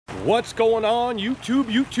What's going on,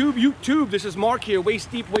 YouTube? This is Mark here,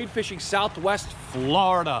 Waist Deep Wade Fishing, Southwest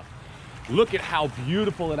Florida. Look at how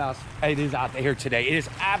beautiful it is out there today. It is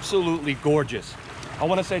absolutely gorgeous. I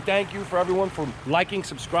want to say thank you for everyone for liking,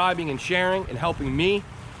 subscribing, and sharing and helping me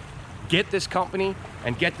get this company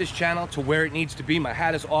and get this channel to where it needs to be. My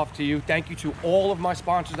hat is off to you. Thank you to all of my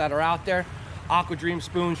sponsors that are out there. Aqua Dream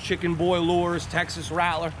Spoons, Chicken Boy Lures, Texas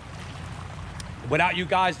Rattler. Without you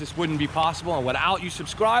guys, this wouldn't be possible, and without you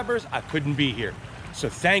subscribers, I couldn't be here. So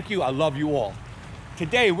thank you, I love you all.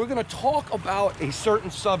 Today, we're gonna talk about a certain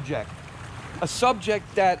subject, a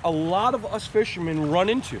subject that a lot of us fishermen run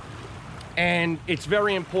into, and it's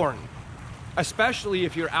very important, especially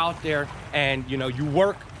if you're out there and you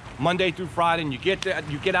work Monday through Friday, and you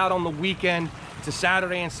get out on the weekend to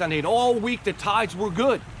Saturday and Sunday, and all week the tides were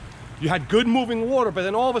good. You had good moving water, but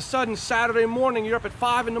then all of a sudden, Saturday morning, you're up at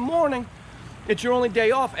 5 in the morning, it's your only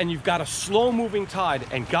day off, and you've got a slow moving tide,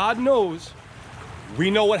 and God knows,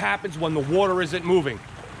 we know what happens when the water isn't moving.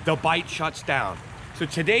 The bite shuts down. So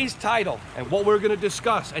today's title, and what we're gonna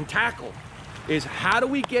discuss and tackle, is how do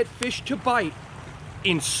we get fish to bite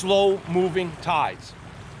in slow moving tides?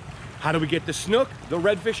 How do we get the snook, the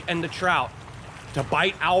redfish, and the trout to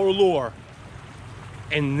bite our lure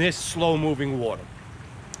in this slow moving water?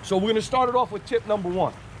 So we're gonna start it off with tip number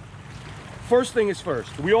one. First thing is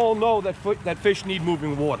first, we all know that fish need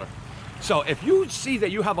moving water. So if you see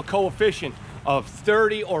that you have a coefficient of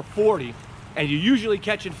 30 or 40, and you're usually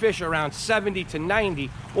catching fish around 70 to 90,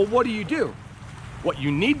 well, what do? What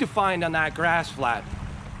you need to find on that grass flat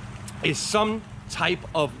is some type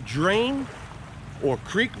of drain or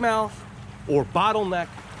creek mouth or bottleneck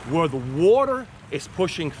where the water is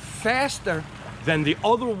pushing faster than the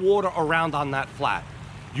other water around on that flat.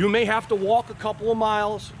 You may have to walk a couple of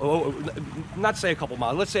miles, not say a couple of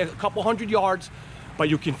miles, let's say a couple hundred yards, but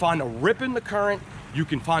you can find a rip in the current, you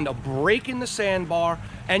can find a break in the sandbar,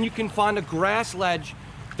 and you can find a grass ledge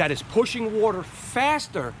that is pushing water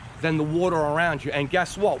faster than the water around you. And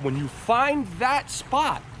guess what? When you find that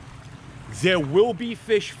spot, there will be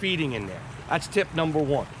fish feeding in there. That's tip number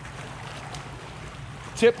one.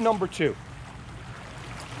 Tip number two.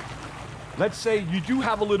 Let's say you do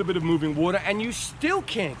have a little bit of moving water and you still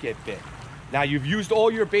can't get bit. Now you've used all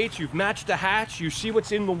your baits, you've matched the hatch, you see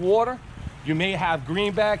what's in the water. You may have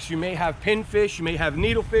greenbacks, you may have pinfish, you may have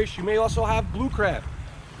needlefish, you may also have blue crab.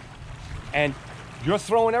 And you're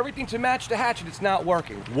throwing everything to match the hatch and it's not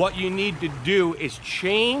working. What you need to do is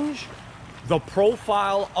change the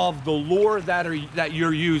profile of the lure that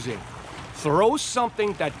you're using. Throw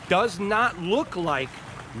something that does not look like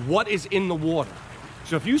what is in the water.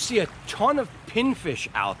 So if you see a ton of pinfish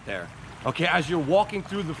out there, okay, as you're walking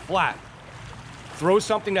through the flat, throw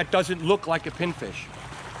something that doesn't look like a pinfish,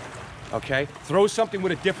 okay? Throw something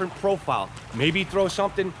with a different profile. Maybe throw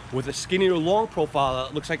something with a skinnier long profile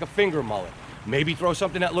that looks like a finger mullet. Maybe throw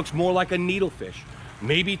something that looks more like a needlefish.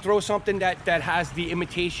 Maybe throw something that has the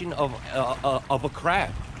imitation of a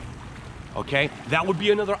crab, okay? That would be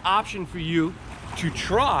another option for you to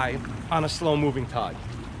try on a slow moving tide.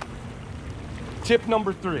 Tip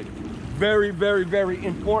number three, very, very, very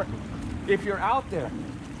important. If you're out there,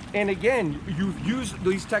 and again, you've used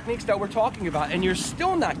these techniques that we're talking about and you're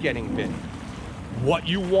still not getting bit, what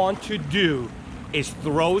you want to do is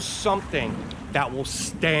throw something that will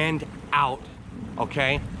stand out,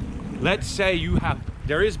 okay? Let's say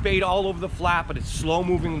there is bait all over the flat, but it's slow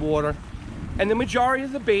moving water, and the majority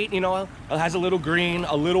of the bait, has a little green,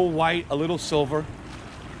 a little white, a little silver.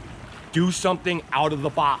 Do something out of the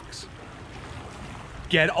box.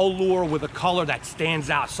 Get a lure with a color that stands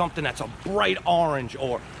out, something that's a bright orange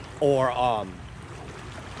or a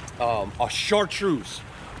chartreuse,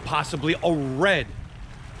 possibly a red.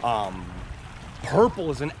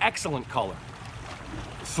 Purple is an excellent color.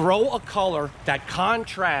 Throw a color that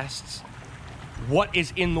contrasts what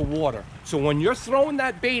is in the water. So when you're throwing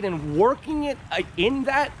that bait and working it in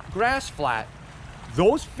that grass flat,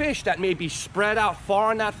 those fish that may be spread out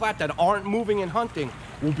far on that flat that aren't moving and hunting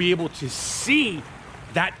will be able to see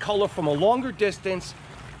that color from a longer distance,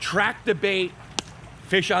 track the bait,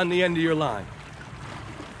 fish on the end of your line.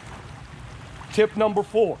 Tip number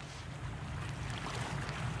four,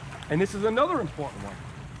 and this is another important one.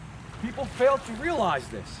 People fail to realize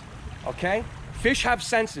this, okay? Fish have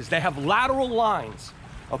senses, they have lateral lines,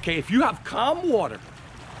 okay? If you have calm water,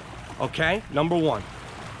 okay, number one,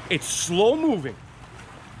 it's slow moving,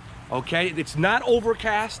 okay? It's not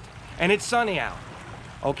overcast and it's sunny out.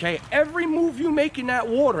 Okay, every move you make in that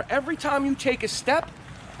water, every time you take a step,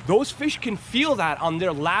 those fish can feel that on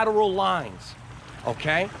their lateral lines,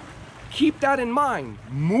 okay? Keep that in mind.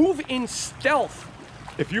 Move in stealth.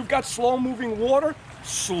 If you've got slow moving water,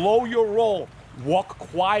 slow your roll, walk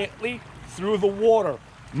quietly through the water,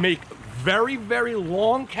 make very, very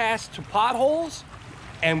long casts to potholes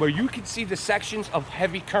and where you can see the sections of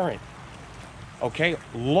heavy current. Okay,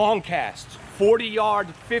 long casts, 40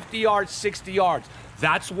 yards, 50 yards, 60 yards.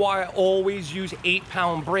 That's why I always use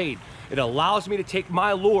 8-pound braid. It allows me to take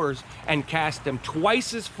my lures and cast them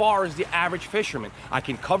twice as far as the average fisherman. I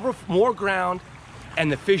can cover more ground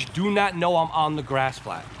and the fish do not know I'm on the grass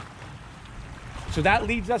flat. So that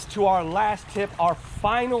leads us to our last tip, our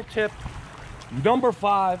final tip, number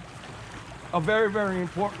 5, a very, very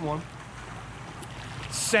important one.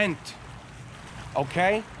 Scent,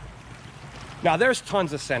 okay? Now there's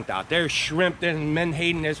tons of scent out there. There's shrimp, there's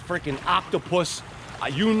menhaden, there's freaking octopus,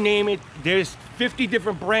 you name it. There's 50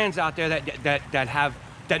 different brands out there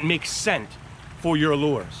that make scent for your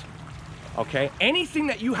lures, okay? Anything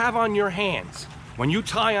that you have on your hands, when you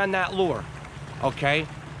tie on that lure, okay,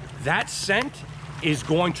 that scent is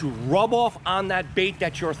going to rub off on that bait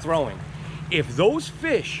that you're throwing. If those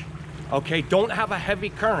fish, okay, don't have a heavy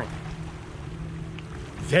current,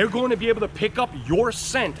 they're going to be able to pick up your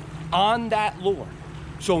scent on that lure.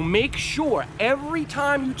 So make sure every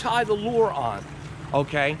time you tie the lure on,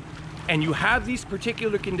 okay, and you have these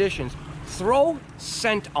particular conditions, throw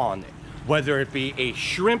scent on it, whether it be a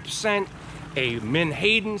shrimp scent, a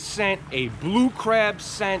menhaden scent, a blue crab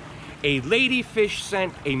scent, a ladyfish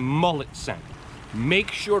scent, a mullet scent.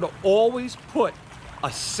 Make sure to always put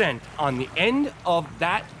a scent on the end of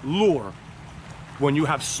that lure when you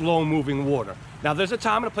have slow moving water. Now there's a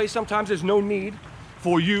time and a place, sometimes there's no need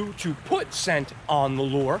for you to put scent on the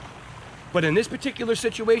lure. But in this particular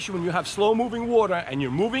situation, when you have slow moving water and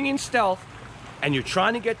you're moving in stealth and you're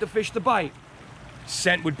trying to get the fish to bite,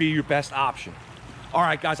 scent would be your best option. All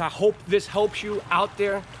right, guys, I hope this helps you out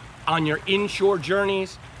there on your inshore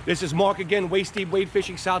journeys. This is Mark again, Waist Deep Wade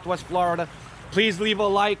Fishing, Southwest Florida. Please leave a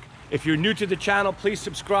like. If you're new to the channel, please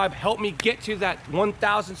subscribe. Help me get to that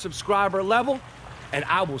 1,000 subscriber level, and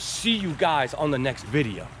I will see you guys on the next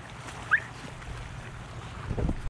video.